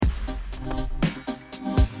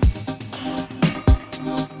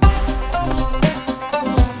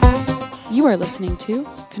You are listening to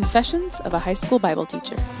Confessions of a High School Bible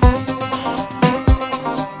Teacher.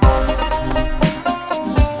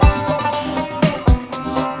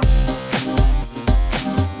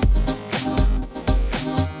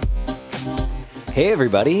 Hey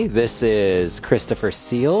everybody, this is Christopher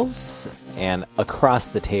Seals, and across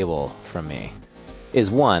the table from me is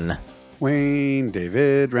one Wayne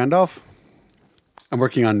David Randolph. I'm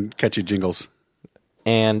working on catchy jingles.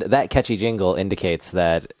 and that catchy jingle indicates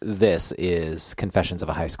that this is Confessions of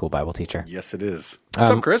a High School Bible Teacher. Yes, it is. What's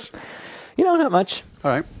up, Chris? You know, not much. All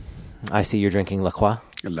right. I see you're drinking La Croix.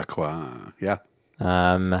 La Croix. Yeah.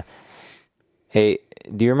 Hey,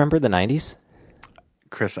 do you remember the 90s?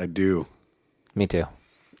 Chris, I do. Me too.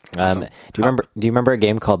 Awesome. Do you remember a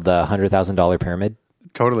game called the $100,000 Pyramid?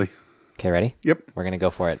 Totally. Okay, ready? Yep. We're going to go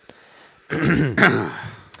for it.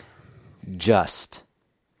 Just,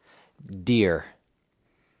 dear,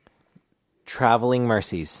 traveling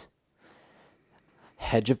mercies,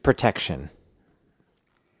 hedge of protection.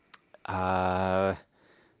 Thank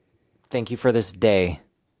you for this day.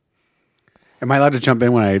 Am I allowed to jump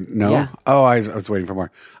in when I know? Yeah. Oh, I was waiting for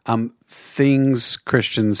more. Things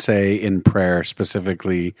Christians say in prayer,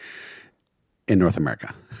 specifically in North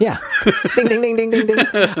America. Yeah. Ding, ding, ding, ding, ding, ding.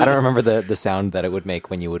 I don't remember the sound that it would make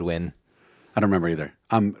when you would win. I don't remember either.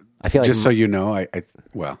 I feel like just so you know,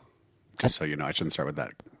 just so you know, I shouldn't start with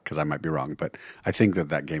that because I might be wrong, but I think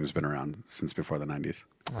that game's been around since before the 90s.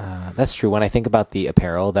 That's true. When I think about the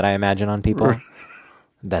apparel that I imagine on people,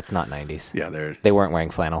 that's not 90s. Yeah, They weren't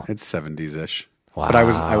wearing flannel. it's 70s-ish. Wow. But I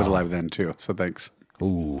was alive then too, so thanks.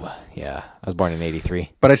 Ooh, yeah. I was born in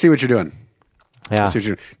 83. But I see what you're doing. Yeah. I see what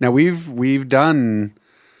you're doing. Now we've done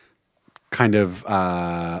kind of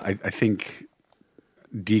I think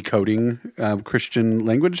decoding Christian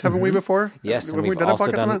language, haven't we before? Yes, Have and we we've done a also podcast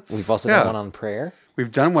on done that? one on prayer.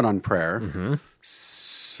 We've done one on prayer.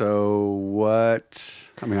 So what?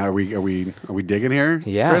 I mean, are we digging here?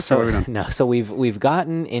 Yeah. Chris? What are we doing? So we've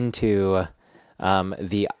gotten into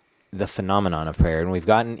the phenomenon of prayer, and we've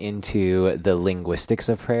gotten into the linguistics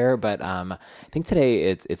of prayer. But I think today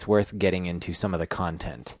it's worth getting into some of the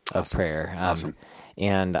content of prayer. Awesome.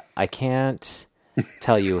 And I can't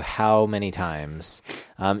tell you how many times,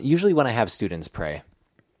 usually when I have students pray,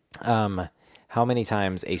 how many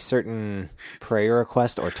times a certain prayer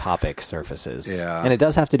request or topic surfaces. Yeah. And it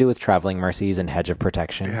does have to do with traveling mercies and hedge of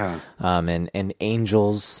protection. Yeah. And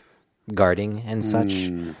angels guarding and such.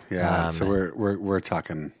 Yeah. So we're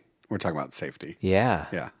talking about safety. Yeah.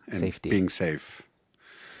 Yeah. And Safety. being safe.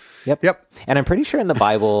 Yep. And I'm pretty sure in the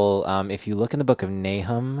Bible, if you look in the book of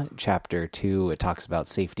Nahum, chapter 2, it talks about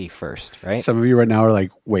safety first, right? Some of you right now are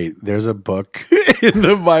like, wait, there's a book in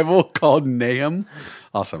the Bible called Nahum.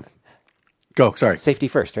 Awesome. Go. Sorry. Safety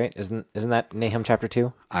first, right? Isn't that Nahum chapter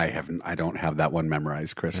 2? I don't have that one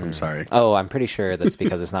memorized, Chris. I'm sorry. Oh, I'm pretty sure that's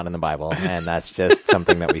because it's not in the Bible, and that's just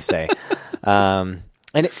something that we say. And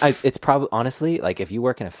it's probably, honestly, like if you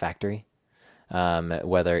work in a factory,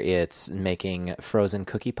 whether it's making frozen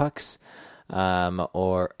cookie pucks,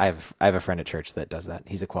 or I have a friend at church that does that.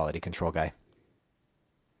 He's a quality control guy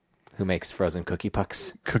who makes frozen cookie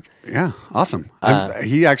pucks. Yeah, awesome.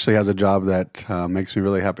 He actually has a job that makes me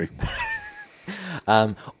really happy.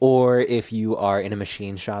 Or if you are in a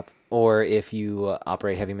machine shop, or if you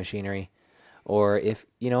operate heavy machinery, or if,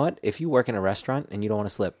 you know what, if you work in a restaurant and you don't want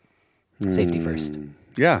to slip, safety first.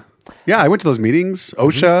 Yeah. Yeah, I went to those meetings.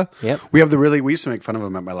 OSHA. Yep. We used to make fun of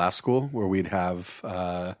them at my last school where we'd have,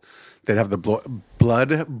 they'd have the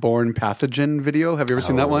blood-borne pathogen video. Have you ever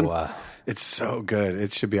seen that one? It's so good.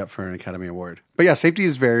 It should be up for an Academy Award. But yeah, safety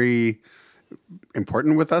is very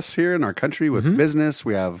important with us here in our country with business.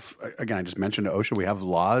 We have, again, I just mentioned OSHA. We have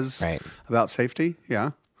laws about safety.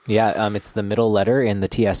 Yeah. Yeah. It's the middle letter in the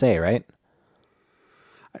TSA, right?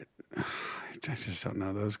 I just don't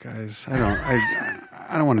know those guys.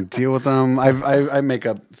 I don't want to deal with them. I make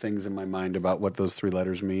up things in my mind about what those three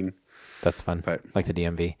letters mean. That's fun. But- like the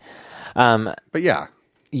DMV. But yeah.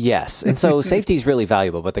 Yes. And so safety is really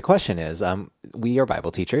valuable. But the question is, we are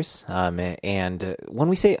Bible teachers. And when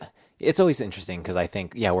we say, it's always interesting because I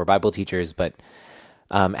think, yeah, we're Bible teachers, but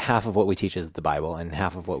half of what we teach is the Bible, and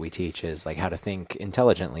half of what we teach is like how to think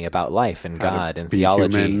intelligently about life and God and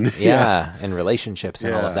theology. human. Yeah. And relationships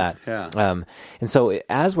and all of that. Yeah. And so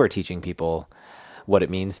as we're teaching people what it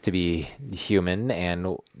means to be human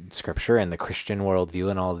and scripture and the Christian worldview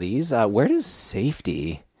and all these, where does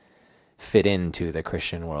safety fit into the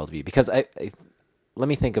Christian worldview? Because let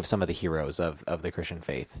me think of some of the heroes of the Christian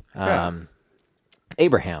faith.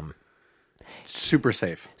 Abraham, super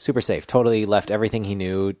safe. Super safe. Totally left everything he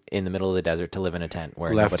knew in the middle of the desert to live in a tent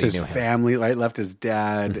where Left nobody his knew him. family, right? Left his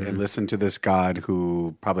dad and listened to this God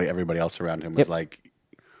who probably everybody else around him was Yep. like,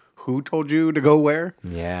 who told you to go where?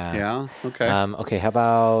 Yeah. Yeah. Okay. Okay, how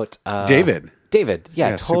about... David. David,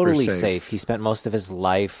 Yeah, super totally safe. safe. He spent most of his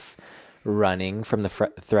life running from the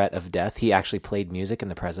threat of death. He actually played music in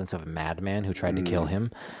the presence of a madman who tried to kill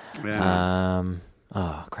him. Yeah.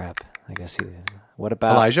 Oh, crap. I guess he... What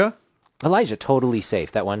about... Elijah totally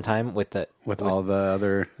safe. That one time with all the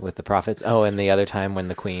other. with the prophets. Oh, and the other time when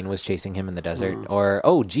the queen was chasing him in the desert.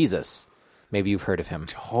 Or, Jesus. Maybe you've heard of him.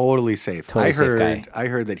 Totally safe. Totally safe guy. I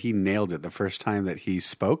heard that he nailed it the first time that he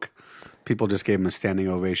spoke. People just gave him a standing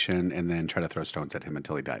ovation and then tried to throw stones at him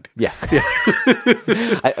until he died. Yeah.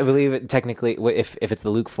 I believe it technically, if it's the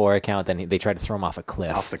Luke 4 account, then they tried to throw him off a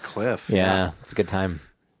cliff. Off the cliff. Yeah, it's a good time.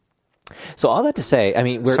 So all that to say, I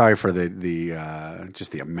mean, we're... Sorry for the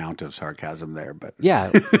just the amount of sarcasm there, but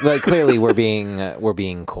Yeah, but clearly we're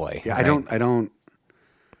being coy. yeah, right? I don't.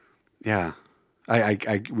 Yeah,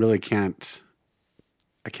 I really can't.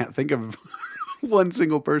 I can't think of one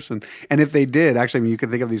single person. And if they did, actually, I mean, you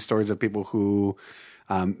can think of these stories of people who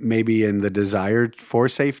maybe in the desire for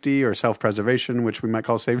safety or self-preservation, which we might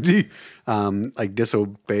call safety, like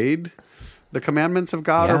disobeyed the commandments of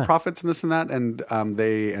God or prophets and this and that, and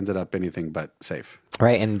they ended up anything but safe.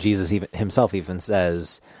 Right, and Jesus himself even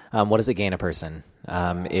says, what does it gain a person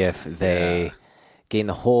if they gain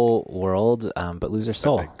the whole world but lose their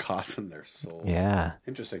soul? But they cost them their soul. Yeah.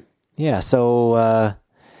 Interesting. Yeah, so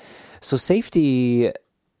safety,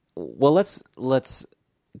 well, let's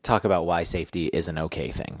talk about why safety is an okay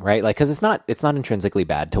thing, right? Like, because it's not intrinsically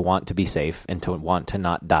bad to want to be safe and to want to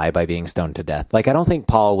not die by being stoned to death. Like, I don't think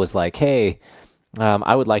Paul was like, hey,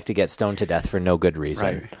 I would like to get stoned to death for no good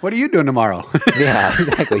reason. Right. What are you doing tomorrow? Yeah,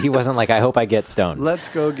 exactly. He wasn't like, I hope I get stoned. Let's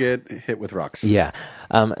go get hit with rocks. Yeah.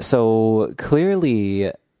 So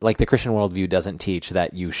clearly, like, the Christian worldview doesn't teach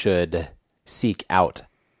that you should seek out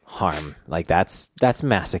harm. Like, that's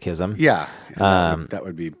masochism. Yeah. That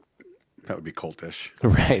would be cultish.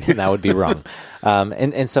 Right, and that would be wrong.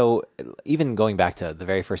 And so even going back to the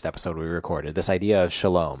very first episode we recorded, this idea of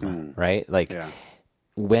shalom, right? Like,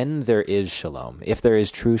 when there is shalom, if there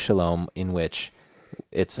is true shalom in which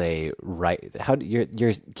it's a right, how your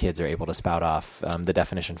kids are able to spout off the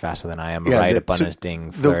definition faster than I am, right,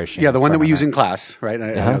 abundant, flourishing. The one that we use in class, right?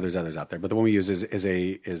 I know there's others out there, but the one we use is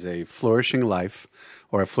a flourishing life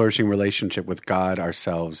or a flourishing relationship with God,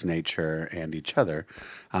 ourselves, nature, and each other.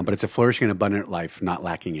 But it's a flourishing and abundant life, not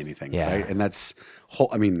lacking anything, right? And that's whole.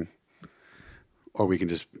 I mean, or we can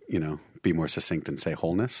just be more succinct and say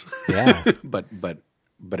wholeness. Yeah, but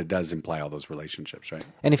it does imply all those relationships, right?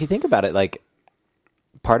 And if you think about it, like,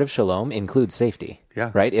 part of shalom includes safety.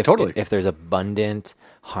 Yeah, right. Totally. If there's abundant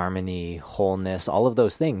harmony, wholeness, all of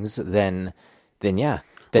those things, then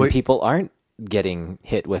people aren't getting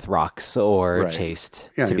hit with rocks or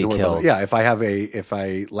chased to be killed. Yeah, if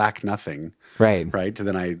I lack nothing, right,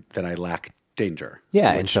 then I lack danger.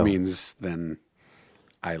 Yeah, which means then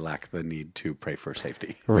I lack the need to pray for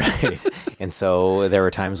safety. Right. And so there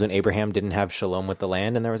were times when Abraham didn't have shalom with the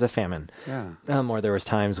land and there was a famine. Yeah. Or there was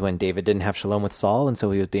times when David didn't have shalom with Saul and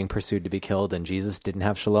so he was being pursued to be killed, and Jesus didn't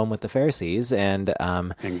have shalom with the Pharisees and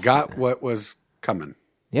got what was coming.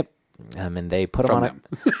 Yep. And they put him on them.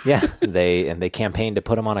 they campaigned to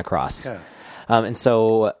put him on a cross. Yeah. And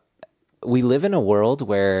so we live in a world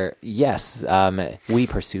where, yes, we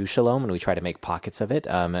pursue shalom and we try to make pockets of it.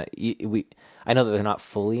 I know that they're not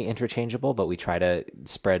fully interchangeable, but we try to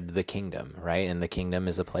spread the kingdom, right? And the kingdom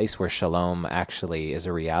is a place where shalom actually is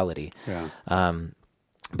a reality. Yeah.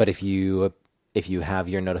 But if you have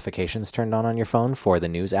your notifications turned on your phone for the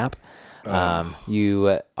news app,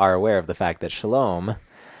 you are aware of the fact that shalom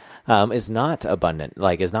is not abundant,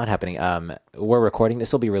 like is not happening. We're recording,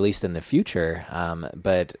 this will be released in the future,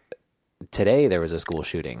 but today there was a school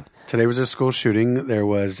shooting. Today was a school shooting. There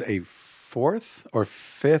was a fourth or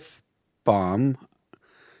fifth bomb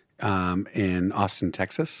in Austin,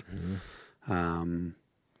 Texas. Mm-hmm.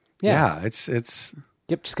 It's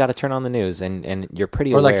Yep, just got to turn on the news, and you're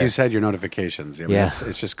pretty or aware. like you said, your notifications. I mean,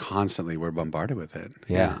 it's just constantly we're bombarded with it.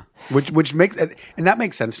 Yeah. Which makes and that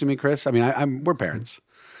makes sense to me, Chris. I mean, we're parents,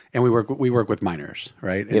 and we work with minors,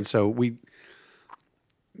 right? Yep. And so we,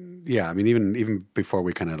 I mean, even before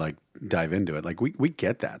we kind of like dive into it, like we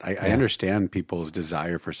get that. I understand people's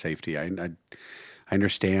desire for safety. I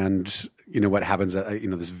understand, what happens,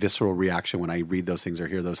 this visceral reaction when I read those things or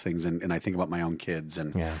hear those things, and I think about my own kids,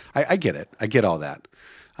 and I get it. I get all that.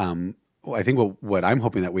 I think what I'm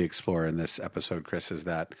hoping that we explore in this episode, Chris, is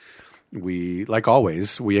that we, like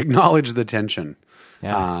always, we acknowledge the tension.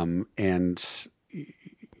 Yeah. And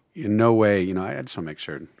in no way, I just want to make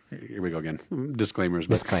sure. Here we go again. Disclaimers.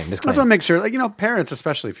 But Disclaim. I just want to make sure, parents,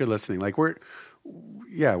 especially if you're listening, we're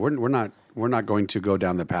not going to go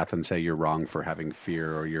down the path and say you're wrong for having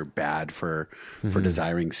fear or you're bad for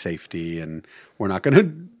desiring safety, and we're not going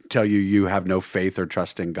to tell you have no faith or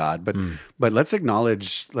trust in God. But let's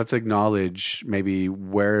acknowledge maybe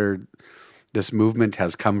where this movement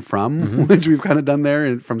has come from, which we've kind of done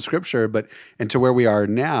there from Scripture, and to where we are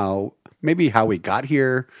now, maybe how we got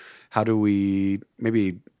here. How do we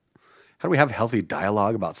have healthy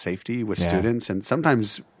dialogue about safety with students, and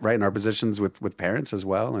sometimes right in our positions with parents as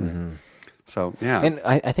well? And so, yeah. And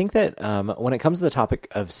I think that when it comes to the topic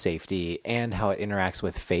of safety and how it interacts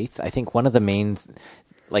with faith, I think one of the main,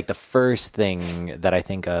 the first thing that I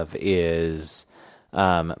think of is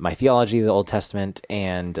my theology of the Old Testament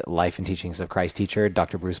and Life and Teachings of Christ teacher,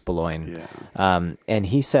 Dr. Bruce Boulogne. Yeah. And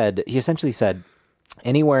he essentially said,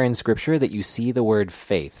 anywhere in Scripture that you see the word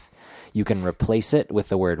faith, you can replace it with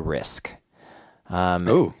the word risk.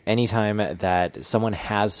 Anytime that someone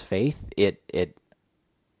has faith, it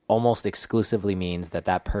almost exclusively means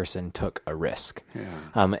that person took a risk.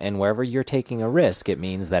 Yeah. And wherever you're taking a risk, it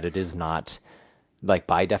means that it is not,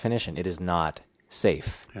 by definition, it is not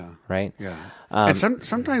safe. Yeah. Right? Yeah. And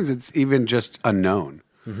sometimes it's even just unknown.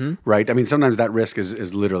 Right? I mean, sometimes that risk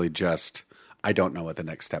is literally just, I don't know what the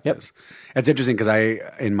next step is. It's interesting because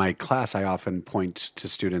in my class, I often point to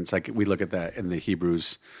students, we look at that in the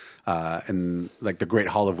Hebrews, and the Great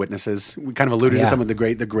Hall of Witnesses. We kind of alluded to some of the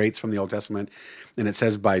greats from the Old Testament, and it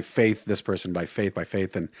says by faith, this person by faith.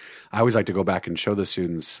 And I always like to go back and show the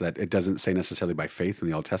students that it doesn't say necessarily by faith in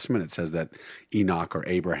the Old Testament. It says that Enoch or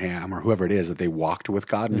Abraham or whoever it is, that they walked with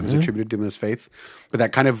God and it was attributed to them as faith. But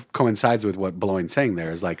that kind of coincides with what Boulogne's saying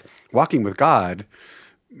there is walking with God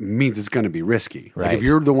means it's going to be risky. Right. If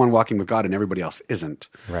you're the one walking with God and everybody else isn't,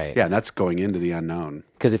 right? Yeah, that's going into the unknown.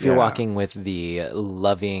 Because if you're walking with the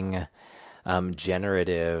loving,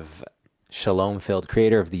 generative, shalom-filled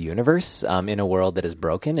Creator of the universe in a world that is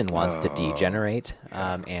broken and wants to degenerate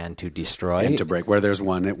and to destroy and to break, where there's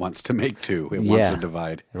one, it wants to make two. It wants to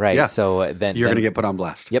divide. Right. Yeah. So then you're going to get put on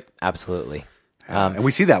blast. Yep. Absolutely. And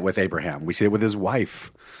we see that with Abraham. We see it with his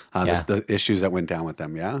wife. The issues that went down with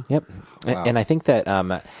them, yeah? Yep. Wow. And I think that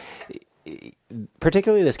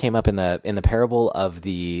particularly this came up in the parable of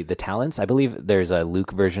the talents. I believe there's a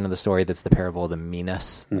Luke version of the story that's the parable of the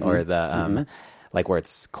minas, or the where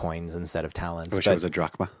it's coins instead of talents. I wish it was a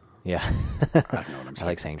drachma. Yeah. I don't know what I'm saying.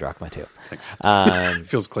 I like saying drachma too. Thanks. It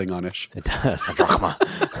feels Klingonish. It does. Drachma.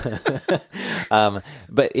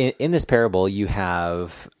 But in this parable, you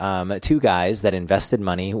have two guys that invested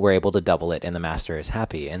money, were able to double it, and the master is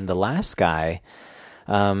happy. And the last guy,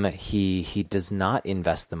 he does not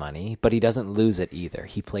invest the money, but he doesn't lose it either.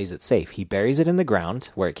 He plays it safe. He buries it in the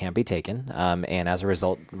ground where it can't be taken, and as a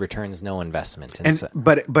result, returns no investment.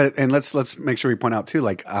 But let's make sure we point out too,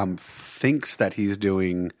 thinks that he is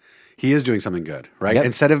doing something good, right? Yep.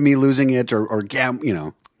 Instead of me losing it or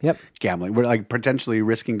gambling, we're potentially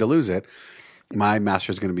risking to lose it. My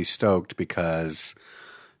master is going to be stoked because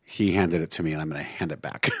he handed it to me and I'm going to hand it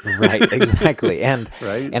back. Right, exactly. And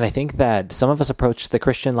right? And I think that some of us approach the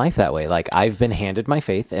Christian life that way. I've been handed my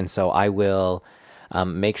faith, and so I will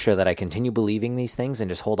make sure that I continue believing these things and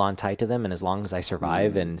just hold on tight to them. And as long as I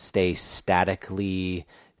survive and stay statically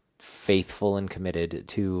faithful and committed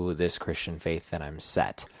to this Christian faith, then I'm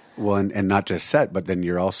set. Well, and not just set, but then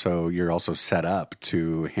you're also set up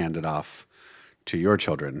to hand it off to your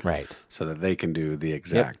children, right? So that they can do the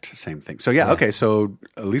exact same thing. So okay. So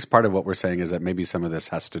at least part of what we're saying is that maybe some of this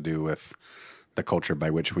has to do with the culture by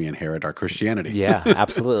which we inherit our Christianity. Yeah,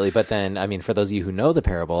 absolutely. But then, for those of you who know the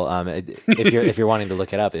parable, if you're wanting to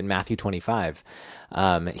look it up, in Matthew 25,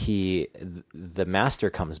 the master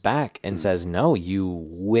comes back and says, "No, you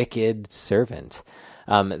wicked servant."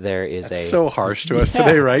 That's so harsh to us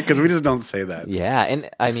today, right? Because we just don't say that. Yeah, and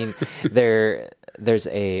there's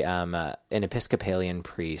an Episcopalian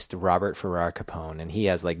priest, Robert Farrar Capone, and he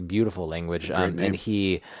has beautiful language, and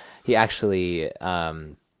he actually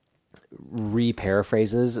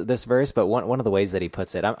re-paraphrases this verse. But one of the ways that he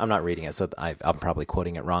puts it, I'm not reading it, so I'm probably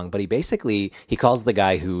quoting it wrong. But he calls the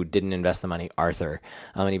guy who didn't invest the money Arthur,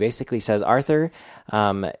 and he basically says, "Arthur,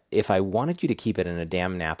 if I wanted you to keep it in a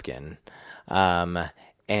damn napkin,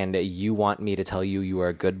 and you want me to tell you are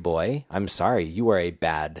a good boy, I'm sorry, you are a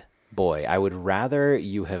bad boy. I would rather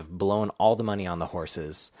you have blown all the money on the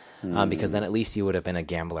horses, because then at least you would have been a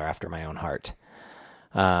gambler after my own heart."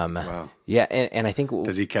 Wow. Yeah, and I think...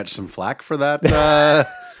 Does he catch some flack for that?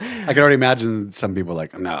 I can already imagine some people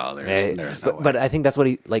like, no, there's no way. But I think that's what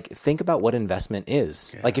think about what investment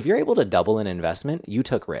is. Like if you're able to double an investment, you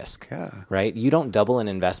took risk, right? You don't double an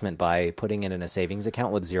investment by putting it in a savings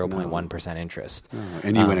account with 0.1% interest. No.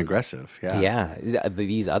 And you went aggressive. Yeah.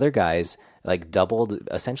 These other guys like doubled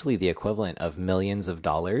essentially the equivalent of millions of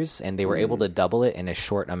dollars, and they were able to double it in a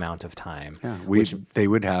short amount of time. Yeah, they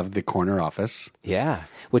would have the corner office. Yeah,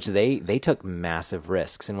 which they took massive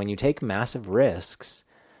risks. And when you take massive risks,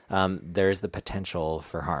 there's the potential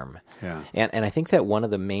for harm. Yeah. And I think that one of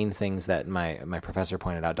the main things that my professor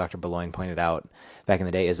pointed out, Dr. Boulogne pointed out back in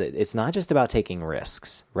the day, is that it's not just about taking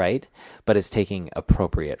risks, right? But it's taking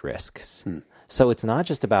appropriate risks. So it's not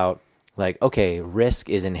just about like, okay, risk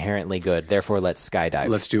is inherently good, therefore let's skydive.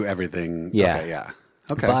 Let's do everything. Yeah.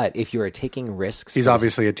 Okay. But if you are taking risks... He's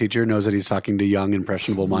obviously a teacher, knows that he's talking to young,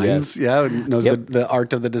 impressionable minds. Yes. Yeah, knows the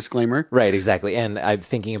art of the disclaimer. Right, exactly. And I'm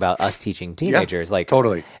thinking about us teaching teenagers. Like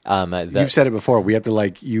totally. You've said it before. We have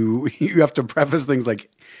to you have to preface things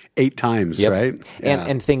like 8 times, right? Yeah.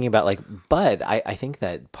 And thinking about but I think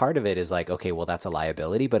that part of it is like, okay, well, that's a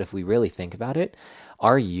liability. But if we really think about it,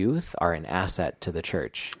 our youth are an asset to the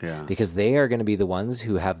church because they are going to be the ones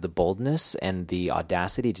who have the boldness and the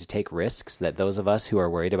audacity to take risks that those of us who are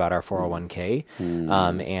worried about our 401k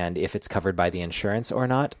and if it's covered by the insurance or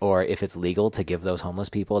not, or if it's legal to give those homeless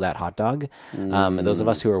people that hot dog. Those of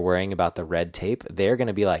us who are worrying about the red tape, they're going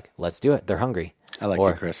to be like, let's do it. They're hungry. I like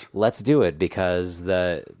you, Chris. Let's do it because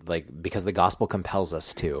the gospel compels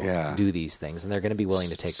us to do these things, and they're going to be willing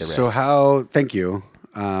to take the risks. So thank you.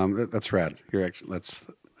 That's rad.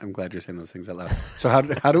 I'm glad you're saying those things out loud. So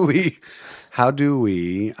how do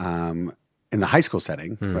we in the high school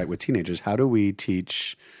setting, right, with teenagers, how do we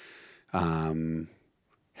teach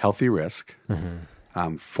healthy risk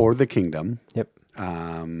for the kingdom? Yep.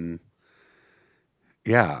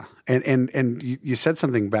 Yeah. And you said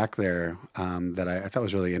something back there that I thought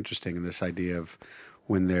was really interesting, in this idea of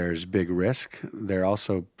when there's big risk, there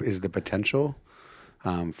also is the potential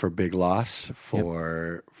for big loss,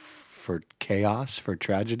 for chaos, for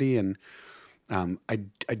tragedy. And I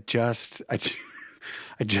just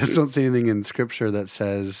don't see anything in Scripture that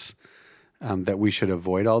says that we should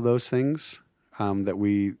avoid all those things, that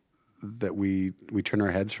we turn our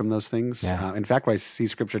heads from those things. Yeah. In fact, what I see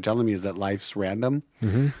Scripture telling me is that life's random,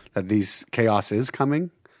 that these chaos is coming,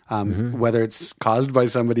 whether it's caused by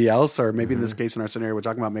somebody else or maybe in this case, in our scenario we're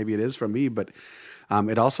talking about, maybe it is from me, but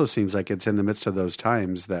it also seems like it's in the midst of those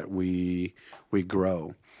times that we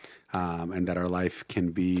grow, and that our life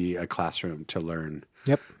can be a classroom to learn.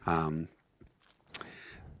 Yep.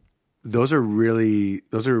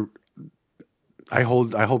 I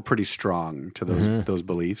hold pretty strong to those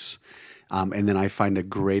beliefs, and then I find a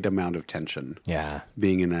great amount of tension. Yeah,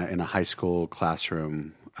 being in a high school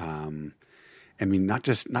classroom. I mean, not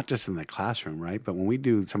just in the classroom, right? But when we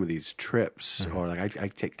do some of these trips, or like I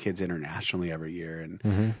take kids internationally every year, and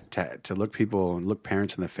to look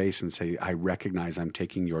parents in the face and say, I recognize I'm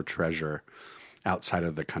taking your treasure outside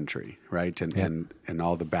of the country, right? And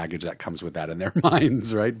all the baggage that comes with that in their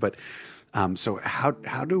minds, right? But so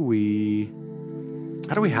how do we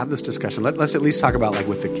have this discussion? Let's at least talk about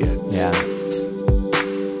with the kids. Yeah.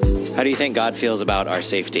 How do you think God feels about our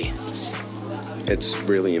safety? It's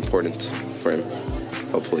really important for him,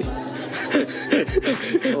 hopefully.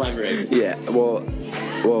 Elaborate. Yeah, well,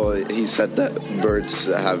 he said that birds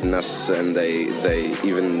have nests, and they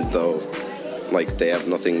even though they have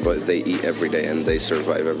nothing, but they eat every day and they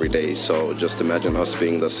survive every day. So just imagine us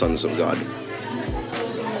being the sons of God.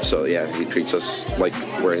 So yeah, he treats us like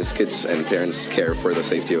we're his kids, and parents care for the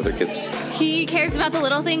safety of their kids. He cares about the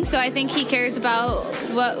little things, so I think he cares about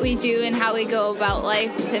what we do and how we go about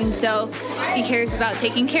life, and so he cares about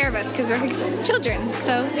taking care of us because we're his children.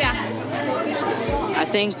 So yeah. I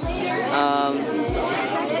think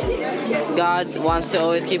God wants to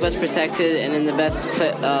always keep us protected and in the best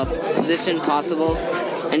position possible.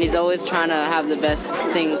 And he's always trying to have the best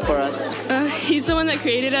thing for us. He's the one that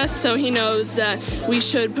created us, so he knows that we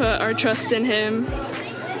should put our trust in him,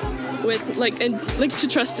 to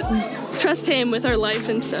trust him with our life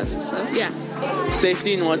and stuff. So yeah.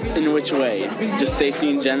 Safety in which way? Just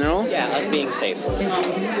safety in general? Yeah, us being safe.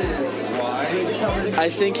 I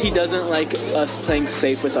think he doesn't like us playing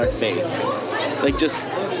safe with our faith. Just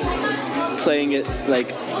playing it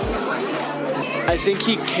I think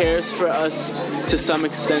he cares for us to some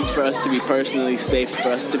extent, for us to be personally safe, for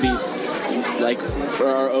us to be for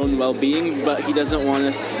our own well-being, but he doesn't want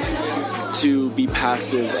us to be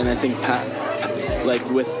passive. And I think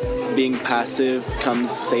with being passive comes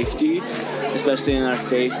safety, especially in our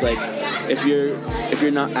faith. if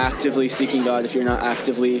you're not actively seeking God, if you're not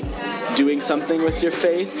actively doing something with your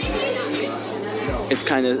faith, it's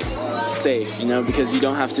kind of safe, because you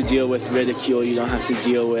don't have to deal with ridicule. You don't have to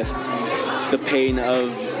deal with the pain of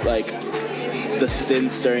like the sin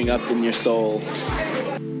stirring up in your soul.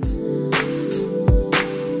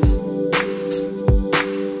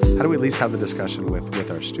 How do we at least have the discussion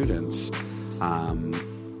with our students,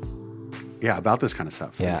 about this kind of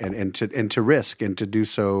stuff, and to risk and to do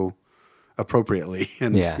so appropriately,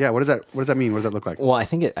 and what does that mean? What does that look like? Well, I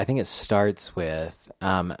think it starts with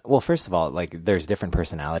first of all, like there's different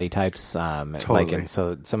personality types, Totally. like, and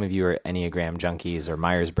so some of you are Enneagram junkies or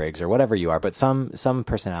Myers-Briggs or whatever you are, but some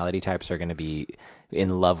personality types are going to be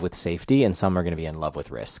in love with safety, and some are going to be in love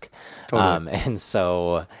with risk. Totally. And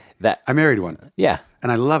so I married one. Yeah.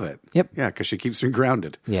 And I love it. Yep. Yeah, because she keeps me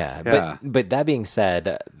grounded. Yeah. But that being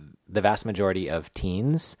said, the vast majority of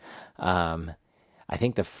teens, I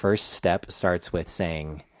think the first step starts with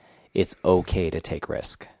saying it's okay to take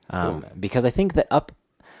risk. Because I think that up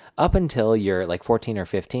until you're like 14 or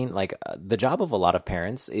 15, like the job of a lot of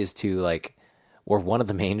parents is to like, or one of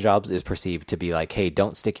the main jobs is perceived to be like, hey,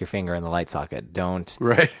 don't stick your finger in the light socket. Don't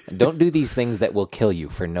do these things that will kill you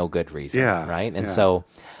for no good reason. Yeah. Right. And so,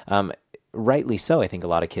 rightly so, I think a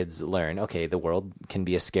lot of kids learn, okay, the world can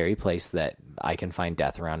be a scary place that I can find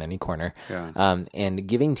death around any corner. Yeah. And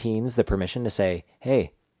giving teens the permission to say,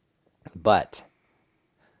 hey, but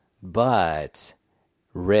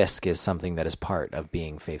risk is something that is part of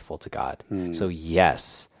being faithful to God. So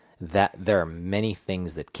yes, that there are many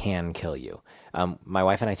things that can kill you. My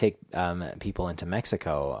wife and I take people into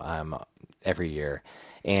Mexico every year,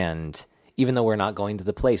 and even though we're not going to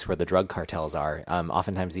the place where the drug cartels are,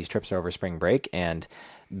 oftentimes these trips are over spring break, and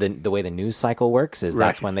the way the news cycle works is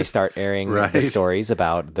that's when they start airing the stories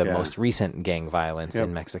about the most recent gang violence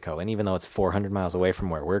in Mexico. And even though it's 400 miles away from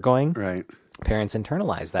where we're going, parents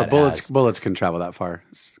internalize that. But bullets can travel that far.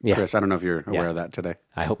 Yeah. Chris, I don't know if you're aware of that today.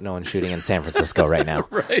 I hope no one's shooting in San Francisco right now.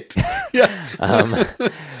 Right. Yeah.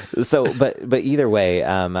 But either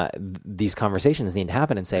way, these conversations need to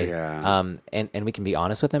happen and say, and we can be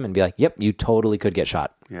honest with them and be like, yep, you totally could get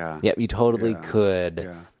shot. Yeah. Yep, you totally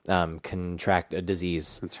could contract a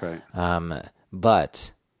disease. That's right.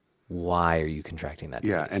 But why are you contracting that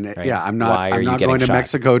disease? Yeah, and right? I'm not going to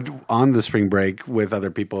Mexico on the spring break with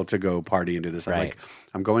other people to go party and do this.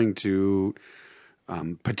 I'm going to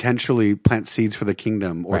potentially plant seeds for the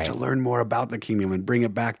kingdom, or to learn more about the kingdom and bring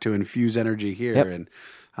it back to infuse energy here. Yep.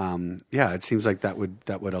 And it seems like that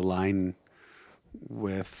would align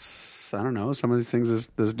with, I don't know, some of these things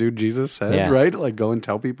this dude Jesus said, right? Like go and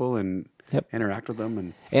tell people and interact with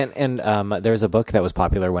them. And there's a book that was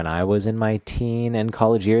popular when I was in my teen and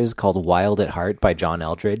college years called Wild at Heart by John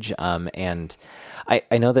Eldredge. And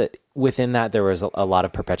I know that within that there was a lot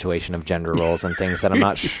of perpetuation of gender roles and things that I'm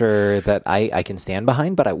not sure that I can stand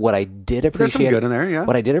behind. But what I did appreciate, there's some good in there, yeah.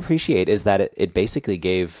 What I did appreciate is that it basically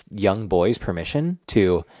gave young boys permission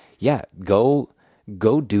to, go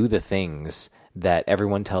do the things that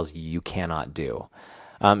everyone tells you cannot do.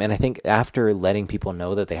 And I think after letting people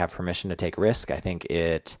know that they have permission to take risk, I think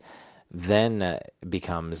it then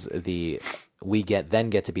becomes we get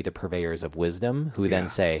to be the purveyors of wisdom who then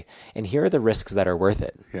say, and here are the risks that are worth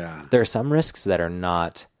it. Yeah. There are some risks that are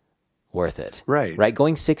not worth it. Right. Right.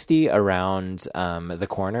 Going 60 around the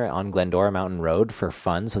corner on Glendora Mountain Road for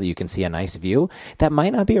fun so that you can see a nice view, that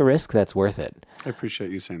might not be a risk that's worth it. I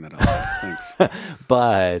appreciate you saying that a lot. Thanks.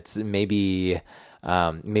 But maybe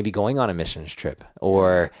going on a missions trip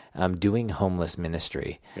or doing homeless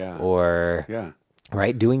ministry or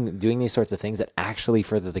right, doing these sorts of things that actually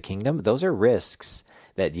further the kingdom. Those are risks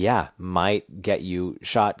that might get you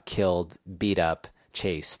shot, killed, beat up,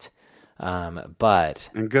 chased.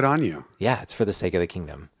 And good on you. Yeah, it's for the sake of the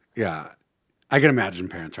kingdom. Yeah. I can imagine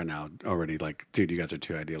parents right now already like, dude, you guys are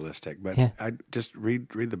too idealistic. But I just read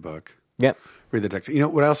the book. Yep. Read the text. You know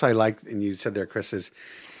what else I like, and you said there, Chris, is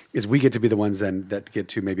we get to be the ones then that get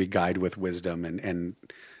to maybe guide with wisdom and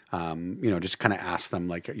just kind of ask them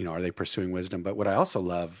like, are they pursuing wisdom? But what I also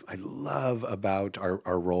love about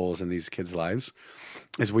our roles in these kids' lives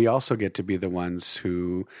is we also get to be the ones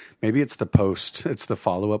who, maybe it's the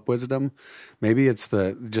follow-up wisdom. Maybe it's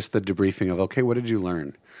just the debriefing of, okay, what did you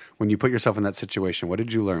learn? When you put yourself in that situation, what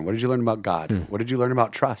did you learn? What did you learn about God? What did you learn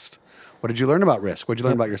about trust? What did you learn about risk? What did you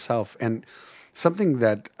learn about yourself? And something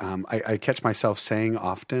that I catch myself saying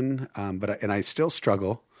often, but I still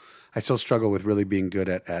struggle. I still struggle with really being good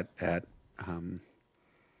at kind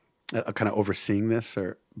of overseeing this.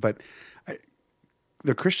 But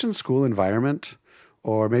the Christian school environment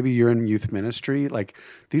or maybe you're in youth ministry, like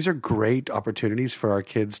these are great opportunities for our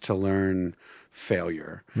kids to learn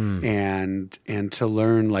failure and to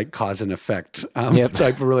learn like cause and effect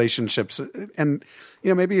type of relationships. And,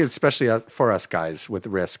 maybe especially for us guys with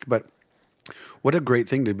risk, but what a great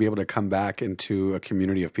thing to be able to come back into a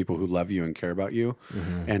community of people who love you and care about you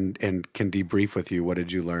and can debrief with you. What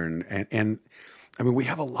did you learn? And I mean, we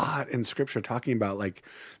have a lot in Scripture talking about like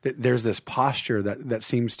there's this posture that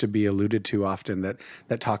seems to be alluded to often that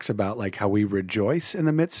talks about like how we rejoice in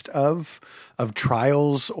the midst of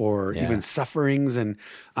trials or even sufferings, and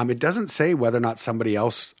it doesn't say whether or not somebody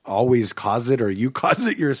else always caused it or you caused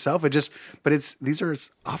it yourself. These are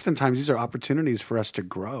oftentimes opportunities for us to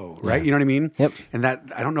grow, right? You know what I mean? Yep. And that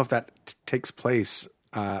I don't know if that takes place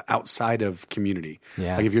outside of community.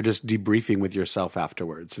 Yeah. Like if you're just debriefing with yourself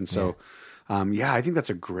afterwards, and so. I think that's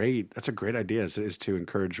a great idea is to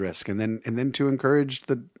encourage risk and then to encourage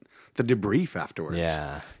the debrief afterwards.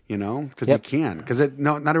 Yeah. Because you can, because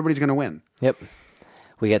not everybody's going to win. Yep.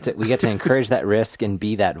 We get to encourage that risk and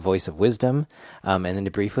be that voice of wisdom, and then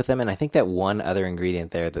debrief with them. And I think that one other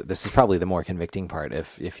ingredient there, that this is probably the more convicting part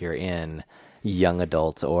if you're in young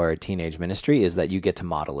adult or teenage ministry, is that you get to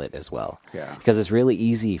model it as well. Yeah. Because it's really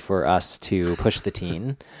easy for us to push the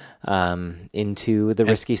teen into the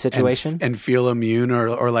risky situation and feel immune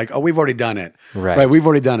or like, oh, we've already done it. Right. We've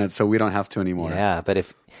already done it, so we don't have to anymore. Yeah,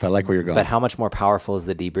 but I like where you're going. But how much more powerful is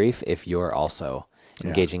the debrief if you're also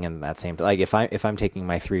engaging in that same, like if I'm taking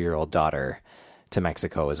my 3-year-old daughter to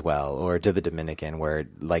Mexico as well, or to the Dominican, where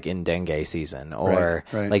like in dengue season, or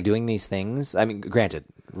like doing these things. I mean, granted,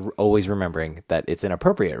 always remembering that it's an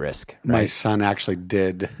appropriate risk. Right? My son actually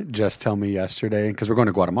did just tell me yesterday, because we're going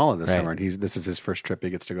to Guatemala this summer, and this is his first trip. He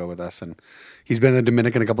gets to go with us, and he's been in the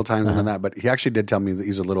Dominican a couple times and that. But he actually did tell me that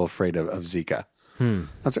he's a little afraid of Zika. I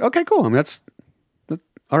was like, okay, cool. I mean, that's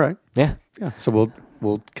all right. Yeah. So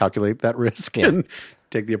we'll calculate that risk and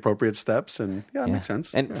take the appropriate steps, and it makes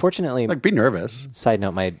sense. And fortunately, like be nervous. Side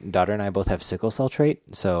note: my daughter and I both have sickle cell trait,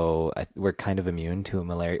 so we're kind of immune to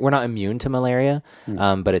malaria. We're not immune to malaria,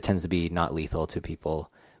 but it tends to be not lethal to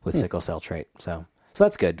people with sickle cell trait. So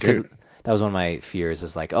that's good, because that was one of my fears,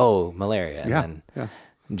 is like, oh, malaria, and then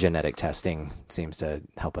genetic testing seems to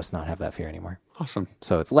help us not have that fear anymore. Awesome.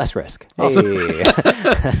 So it's less risk. Awesome. Hey.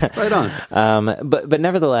 Right on. But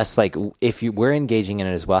nevertheless, like if we're engaging in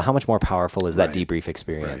it as well, how much more powerful is that debrief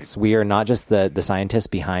experience? We are not just the scientists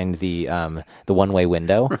behind the one-way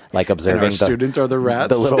window, like observing and our students are the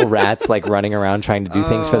rats, the little rats, like running around trying to do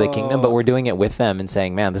things for the kingdom. But we're doing it with them and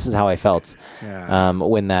saying, "Man, this is how I felt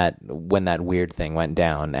when that weird thing went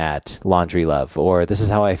down at Laundry Love," or "This is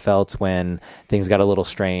how I felt when things got a little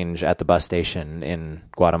strange at the bus station in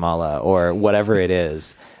Guatemala," or whatever it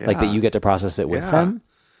is, like that you get to process it with them.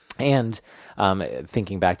 And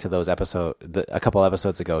thinking back to those a couple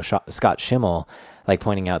episodes ago, Scott Schimmel, like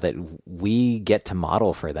pointing out that we get to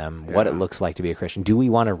model for them what it looks like to be a Christian. Do we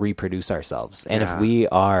want to reproduce ourselves? And if we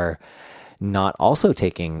are not also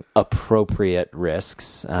taking appropriate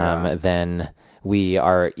risks, then we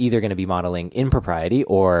are either going to be modeling impropriety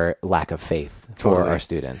or lack of faith for our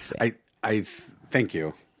students. I thank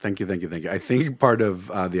you. Thank you. I think part of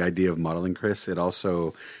the idea of modeling, Chris, it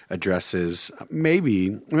also addresses it might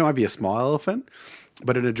be a small elephant,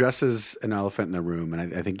 but it addresses an elephant in the room.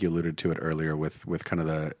 And I think you alluded to it earlier with kind of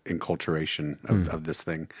the enculturation of this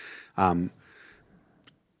thing.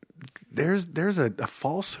 There's a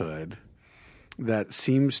falsehood that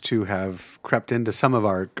seems to have crept into some of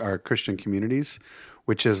our Christian communities,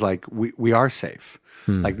 which is like we are safe.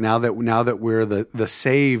 Like now that we're the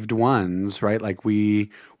saved ones, right? Like we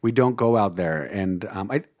don't go out there, and I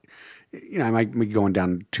might be going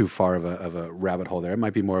down too far of a rabbit hole there. It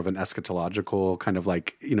might be more of an eschatological kind of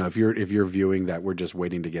like, if you're viewing that we're just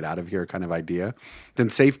waiting to get out of here kind of idea, then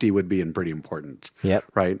safety would be pretty important. Yep.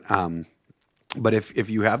 Right. But if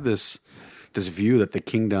you have this view that the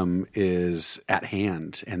kingdom is at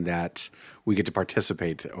hand and that we get to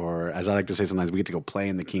participate, or as I like to say sometimes, we get to go play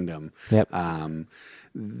in the kingdom. Yep.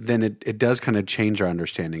 Then it does kind of change our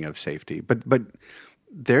understanding of safety. But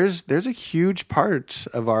there's a huge part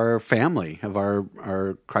of our family, of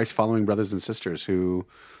our Christ following brothers and sisters who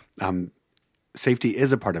safety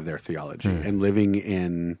is a part of their theology, and living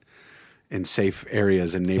in safe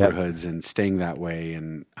areas and neighborhoods and staying that way.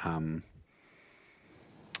 And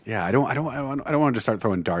I don't want to just start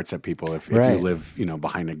throwing darts at people if you live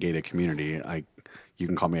behind a gated community. Like, you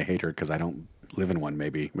can call me a hater because I don't live in one,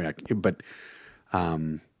 maybe, but.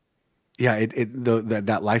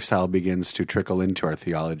 That lifestyle begins to trickle into our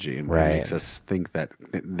theology, and makes us think that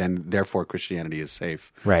then therefore Christianity is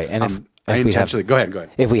safe. Right. And go ahead.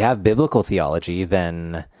 If we have biblical theology,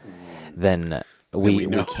 then we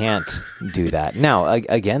can't do that. Now,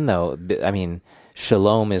 again, though, I mean,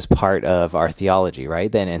 shalom is part of our theology,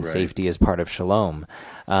 right? And safety is part of shalom.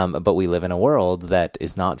 But we live in a world that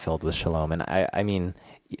is not filled with shalom. And I mean,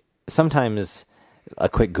 sometimes a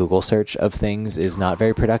quick Google search of things is not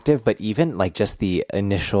very productive, but even like just the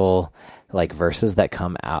initial like verses that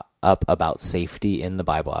come up about safety in the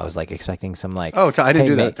Bible, I was like expecting some like, I didn't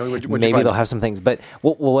do that. Maybe they'll have some things, but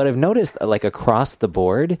what I've noticed like across the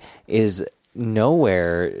board is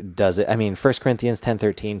nowhere does it. I mean, 1 Corinthians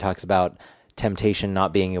 10:13 talks about temptation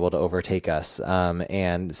not being able to overtake us,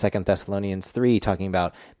 and 2 Thessalonians 3 talking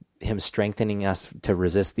about him strengthening us to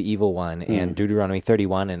resist the evil one, and Deuteronomy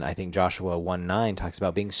 31 and I think Joshua 1:9 talks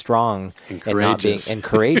about being strong and not being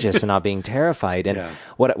courageous and not being terrified. And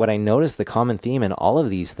what I noticed, the common theme in all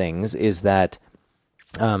of these things is that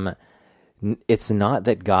it's not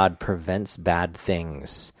that God prevents bad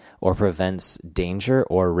things or prevents danger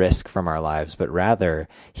or risk from our lives, but rather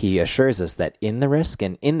he assures us that in the risk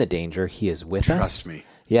and in the danger, he is with us. Trust me.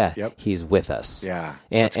 Yeah, yep. He's with us. Yeah,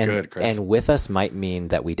 that's good, Chris. And with us might mean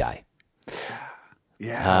that we die.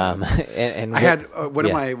 Yeah. And I had one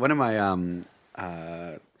of my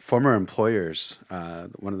former employers,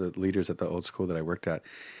 one of the leaders at the old school that I worked at.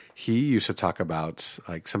 He used to talk about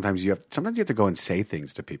like sometimes you have to go and say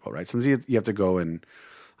things to people, right? Sometimes you have to go and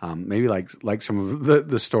maybe like some of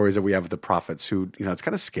the stories that we have with the prophets who, it's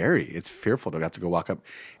kind of scary. It's fearful to have to go walk up.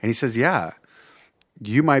 And he says, yeah,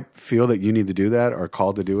 you might feel that you need to do that or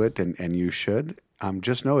called to do it, and you should.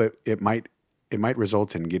 Just know it might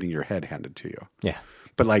result in getting your head handed to you. Yeah.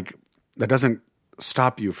 But like that doesn't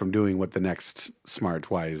stop you from doing what the next smart,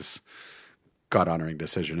 wise, God-honoring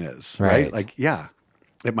decision is, right? Like, yeah,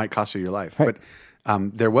 it might cost you your life. Right.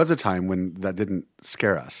 But there was a time when that didn't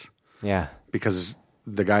scare us. Yeah. Because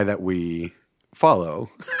the guy that we follow,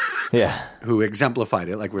 who exemplified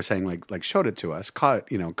it, like we're saying, like showed it to us, caught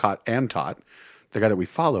and taught. The guy that we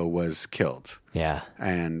follow was killed. Yeah.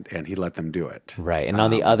 And he let them do it. Right. And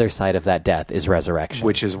on the other side of that death is resurrection.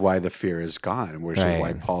 Which is why the fear is gone. Which is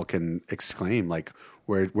why Paul can exclaim, like,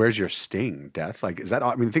 where's your sting, death? Like, is that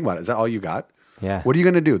all? I mean, think about it. Is that all you got? Yeah. What are you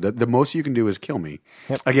going to do? The most you can do is kill me.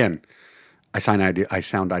 Yep. Again, I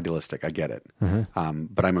sound idealistic. I get it. Mm-hmm.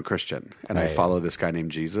 But I'm a Christian. And I follow this guy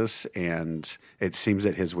named Jesus. And it seems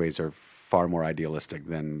that his ways are far more idealistic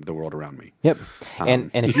than the world around me. Yep. And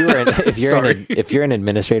if you're an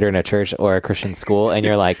administrator in a church or a Christian school and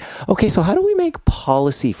you're like, okay, so how do we make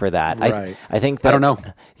policy for that? Right. I think that, I don't know.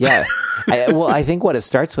 Yeah. I think what it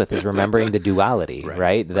starts with is remembering the duality,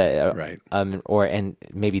 right? And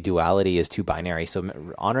maybe duality is too binary. So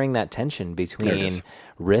honoring that tension between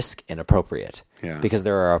risk and appropriate, because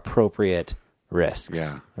there are appropriate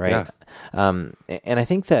risks, right? Yeah. And I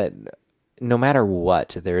think that no matter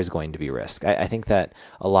what, there is going to be risk. I think that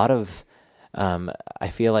a lot of, I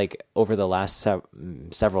feel like over the last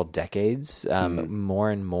several decades, more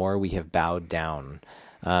and more we have bowed down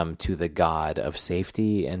to the God of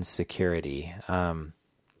safety and security.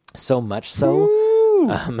 So much so,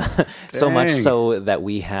 that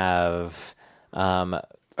we have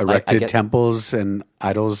erected temples and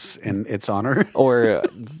idols in its honor, or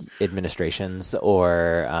administrations,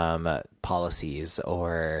 or policies,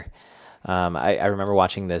 or. I remember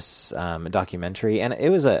watching this documentary, and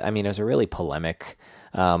it was a really polemic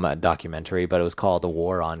documentary, but it was called The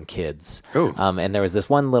War on Kids. And there was this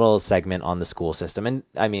one little segment on the school system. And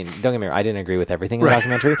I mean, don't get me wrong, I didn't agree with everything in the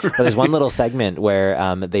documentary, but there's one little segment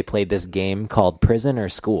where they played this game called Prison or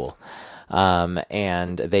School.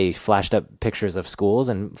 And they flashed up pictures of schools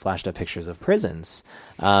and flashed up pictures of prisons,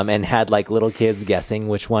 and had like little kids guessing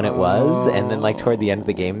which one it was. And then like toward the end of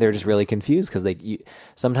the game, they're just really confused because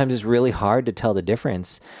sometimes it's really hard to tell the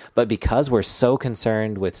difference. But because we're so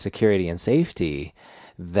concerned with security and safety,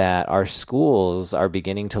 that our schools are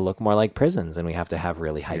beginning to look more like prisons, and we have to have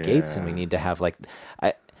really high gates, and we need to have like,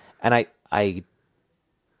 I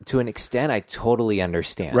to an extent, I totally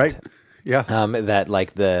understand. Right. Yeah. That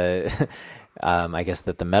like I guess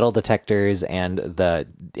that the metal detectors and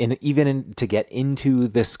to get into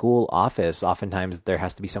the school office, oftentimes there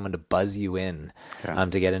has to be someone to buzz you in,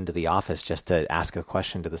 to get into the office just to ask a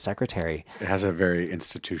question to the secretary. It has a very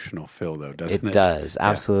institutional feel though, doesn't it? It does.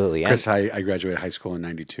 Absolutely. Chris, I graduated high school in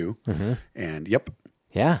 92, and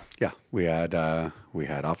we had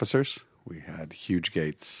officers, we had huge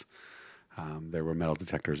gates. There were metal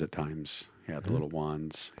detectors at times. Yeah, the little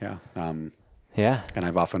wands. Yeah. And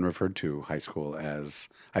I've often referred to high school as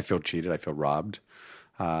I feel cheated, I feel robbed,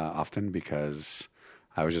 often because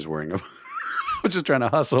I was just worrying about, I was just trying to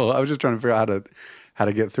hustle. I was just trying to figure out how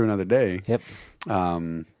to get through another day. Yep.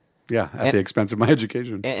 at the expense of my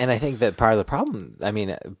education. And I think that part of the problem,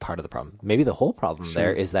 maybe the whole problem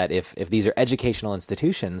there is that if these are educational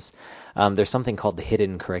institutions, there's something called the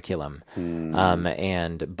hidden curriculum.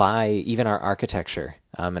 And by even our architecture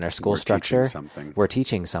and our school structure, we're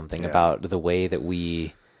teaching something about the way that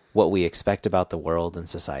what we expect about the world and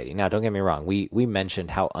society. Now, don't get me wrong. We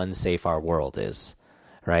mentioned how unsafe our world is,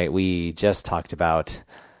 right? We just talked about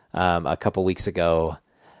a couple weeks ago,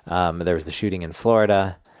 there was the shooting in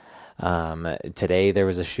Florida. Today there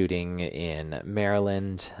was a shooting in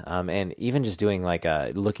Maryland, and even just doing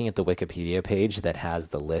looking at the Wikipedia page that has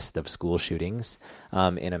the list of school shootings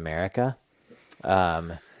in America.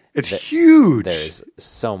 It's huge. There's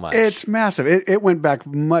so much. It's massive. It went back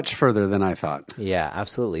much further than I thought. Yeah,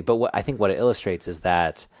 absolutely. But I think what it illustrates is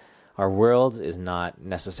that our world is not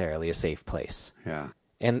necessarily a safe place. Yeah.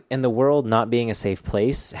 And the world not being a safe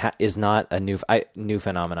place is not a new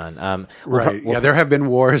phenomenon. Right. There have been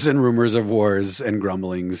wars and rumors of wars and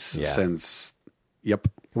grumblings since. Yep.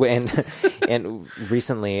 And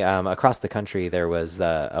recently, across the country, there was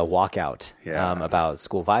a walkout about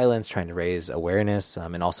school violence, trying to raise awareness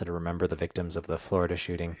and also to remember the victims of the Florida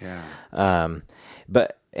shooting. Yeah.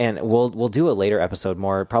 And we'll do a later episode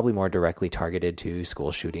probably more directly targeted to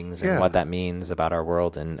school shootings and what that means about our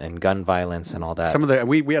world and gun violence and all that.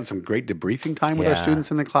 We had some great debriefing time with our students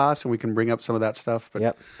in the class, and we can bring up some of that stuff. But.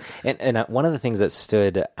 Yep. And one of the things that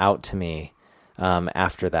stood out to me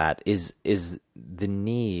after that is the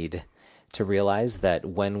need to realize that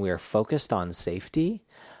when we're focused on safety,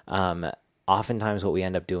 oftentimes what we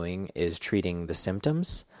end up doing is treating the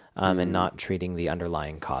symptoms and not treating the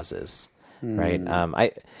underlying causes. Right.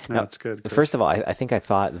 That's good. Chris. First of all, I think I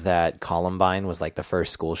thought that Columbine was like the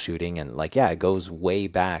first school shooting, and it goes way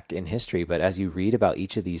back in history. But as you read about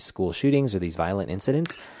each of these school shootings or these violent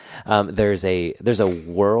incidents, there's a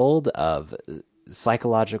world of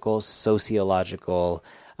psychological, sociological,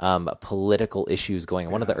 political issues going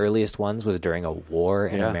on. One of the earliest ones was during a war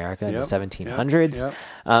in America in the 1700s.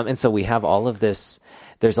 And so we have all of this.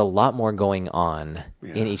 There's a lot more going on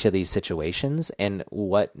in each of these situations, and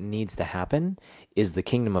what needs to happen is the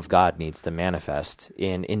kingdom of God needs to manifest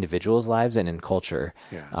in individuals' lives and in culture.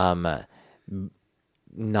 Not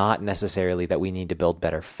necessarily that we need to build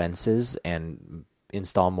better fences and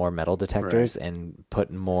install more metal detectors and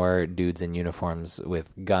put more dudes in uniforms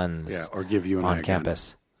with guns or give you on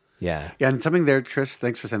campus. Yeah, and something there, Chris,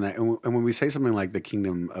 thanks for saying that. And when we say something like the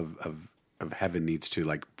kingdom of heaven needs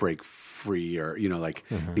to break free, or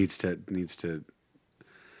needs to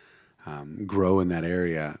grow in that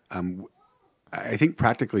area. I think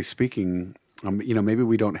practically speaking, maybe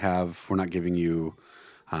we're not giving you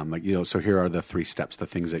so here are the 3 steps, the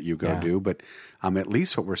things that you go do. But at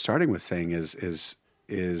least what we're starting with saying is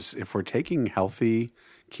if we're taking healthy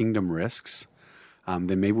kingdom risks,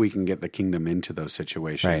 then maybe we can get the kingdom into those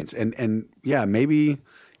situations. Right. And maybe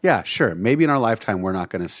in our lifetime we're not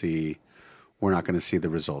going to see the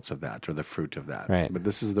results of that or the fruit of that. Right. But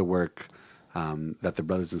this is the work that the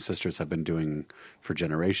brothers and sisters have been doing for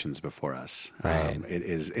generations before us. Right. It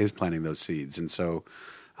is planting those seeds. And so,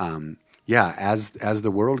 as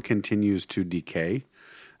the world continues to decay,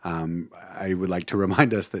 I would like to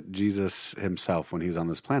remind us that Jesus himself, when he was on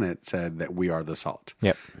this planet, said that we are the salt.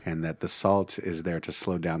 Yep. And that the salt is there to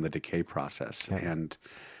slow down the decay process. Yep. And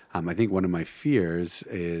I think one of my fears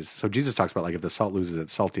is, so Jesus talks about if the salt loses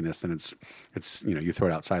its saltiness, then it's you throw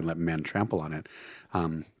it outside and let man trample on it.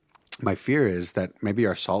 My fear is that maybe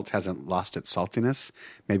our salt hasn't lost its saltiness.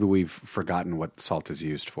 Maybe we've forgotten what salt is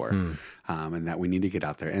used for, and that we need to get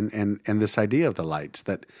out there. And this idea of the light,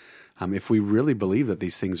 that if we really believe that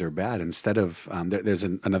these things are bad, instead of there's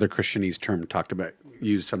another Christianese term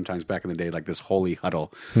used sometimes back in the day, like this holy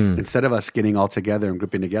huddle. Instead of us getting all together and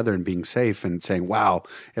grouping together and being safe and saying, "Wow,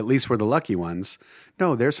 at least we're the lucky ones."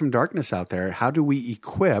 No, there's some darkness out there. How do we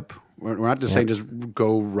equip? We're not just saying just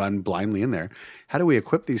go run blindly in there. How do we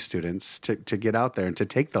equip these students to get out there and to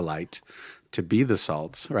take the light, to be the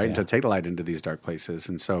salt, right? And to take the light into these dark places.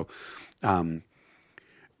 And so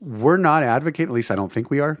we're not advocating, at least I don't think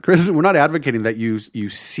we are, Chris, we're not advocating that you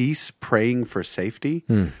cease praying for safety.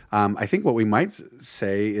 I think what we might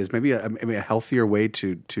say is maybe a healthier way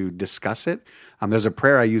to discuss it. There's a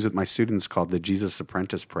prayer I use with my students called the Jesus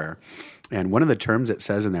Apprentice Prayer. And one of the terms it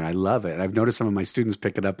says in there, I love it. I've noticed some of my students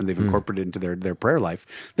pick it up and they've incorporated it into their prayer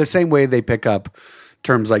life. The same way they pick up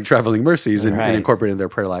terms like traveling mercies and incorporate it in their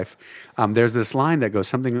prayer life. There's this line that goes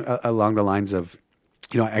something along the lines of,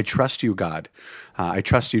 I trust you, God. I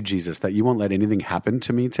trust you, Jesus, that you won't let anything happen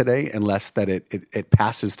to me today unless that it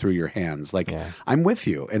passes through your hands. Like, I'm with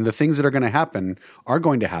you. And the things that are going to happen are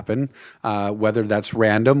going to happen, whether that's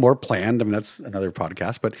random or planned. I mean, that's another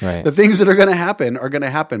podcast. But the things that are going to happen are going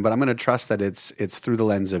to happen. But I'm going to trust that it's through the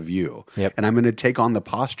lens of you. Yep. And I'm going to take on the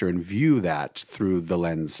posture and view that through the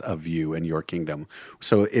lens of you and your kingdom.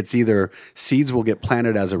 So it's either seeds will get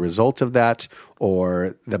planted as a result of that,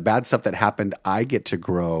 or the bad stuff that happened, I get to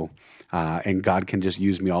grow. And God can just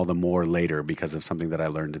use me all the more later because of something that I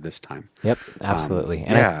learned at this time. Yep, absolutely.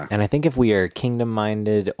 And I think if we are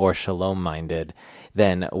kingdom-minded or shalom-minded,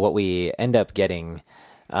 then what we end up getting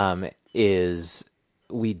is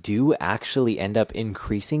we do actually end up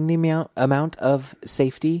increasing the amount of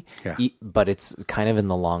safety, but it's kind of in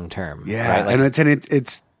the long term. Yeah, right? And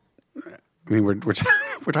it's. I mean, we're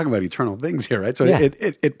talking about eternal things here, right? So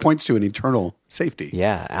it points to an eternal safety.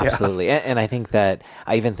 Yeah, absolutely. Yeah. And I think that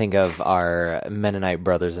I even think of our Mennonite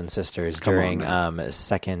brothers and sisters during the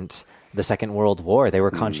Second World War. They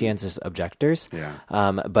were conscientious objectors. Yeah.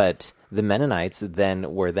 But the Mennonites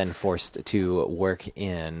were forced to work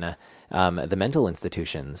in the mental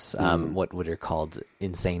institutions, what are called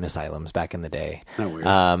insane asylums back in the day. Oh,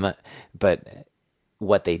 weird. But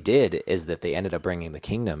what they did is that they ended up bringing the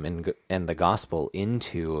kingdom and the gospel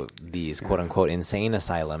into these quote unquote insane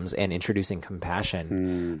asylums and introducing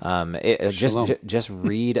compassion. Just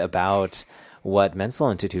read about what mental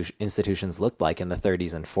institutions looked like in the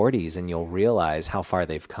 30s and 40s, and you'll realize how far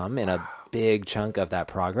they've come. And a big chunk of that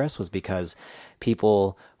progress was because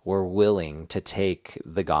people were willing to take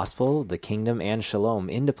the gospel, the kingdom, and shalom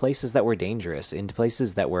into places that were dangerous, into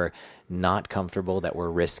places that were not comfortable, that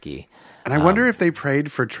were risky. And I wonder if they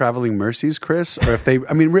prayed for traveling mercies, Chris, or if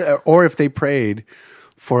they prayed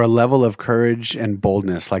for a level of courage and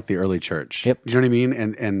boldness like the early church. Yep. Do you know what I mean?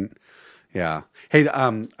 And yeah. Hey,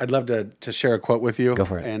 I'd love to share a quote with you. Go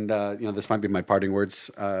for it. And this might be my parting words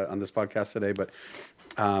on this podcast today, but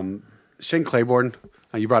Shane Claiborne.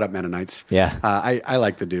 You brought up Mennonites. Yeah. I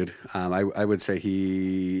like the dude. I would say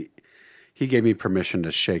he gave me permission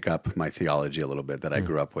to shake up my theology a little bit that I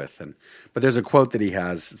grew up with. But there's a quote that he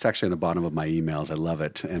has. It's actually in the bottom of my emails. I love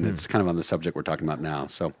it. And it's kind of on the subject we're talking about now.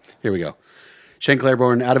 So here we go. Shane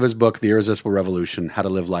Claiborne, out of his book, The Irresistible Revolution, How to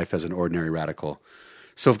Live Life as an Ordinary Radical.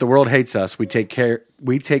 So if the world hates us, we take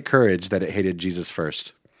courage that it hated Jesus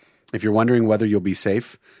first. If you're wondering whether you'll be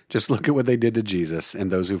safe, just look at what they did to Jesus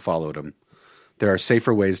and those who followed him. There are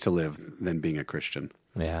safer ways to live than being a Christian.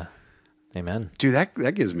 Yeah. Amen. Dude,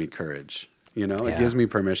 that gives me courage. It gives me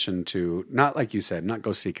permission to, not like you said, not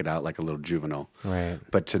go seek it out like a little juvenile. Right.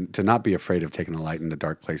 But to not be afraid of taking the light into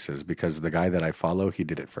dark places, because the guy that I follow, he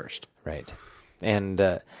did it first. Right.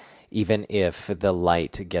 And even if the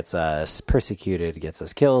light gets us persecuted, gets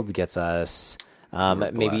us killed, gets us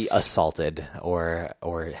maybe assaulted or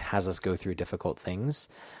has us go through difficult things,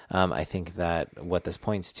 I think that what this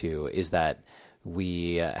points to is that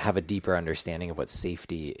we have a deeper understanding of what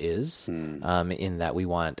safety is, in that we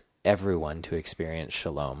want everyone to experience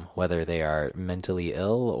shalom, whether they are mentally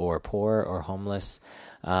ill or poor or homeless,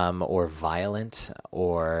 or violent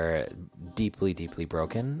or deeply, deeply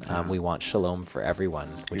broken. We want shalom for everyone,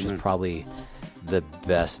 which is probably the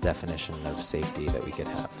best definition of safety that we could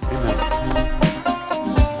have. Amen.